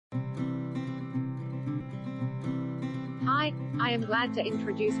Hi, I am glad to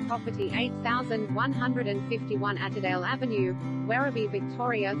introduce property 8151 Attadale Avenue, Werribee,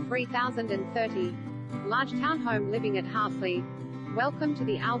 Victoria 3030. Large townhome living at Harpley. Welcome to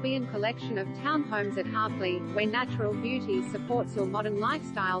the Albion collection of townhomes at Harpley, where natural beauty supports your modern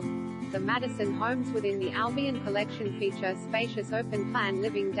lifestyle. The Madison homes within the Albion collection feature spacious open-plan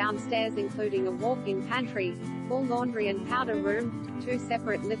living downstairs including a walk-in pantry, full laundry and powder room, 2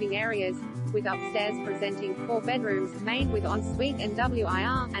 separate living areas, with upstairs presenting 4 bedrooms, main with ensuite and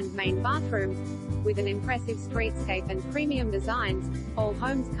WIR, and main bathroom. With an impressive streetscape and premium designs, all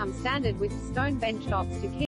homes come standard with stone bench tops to keep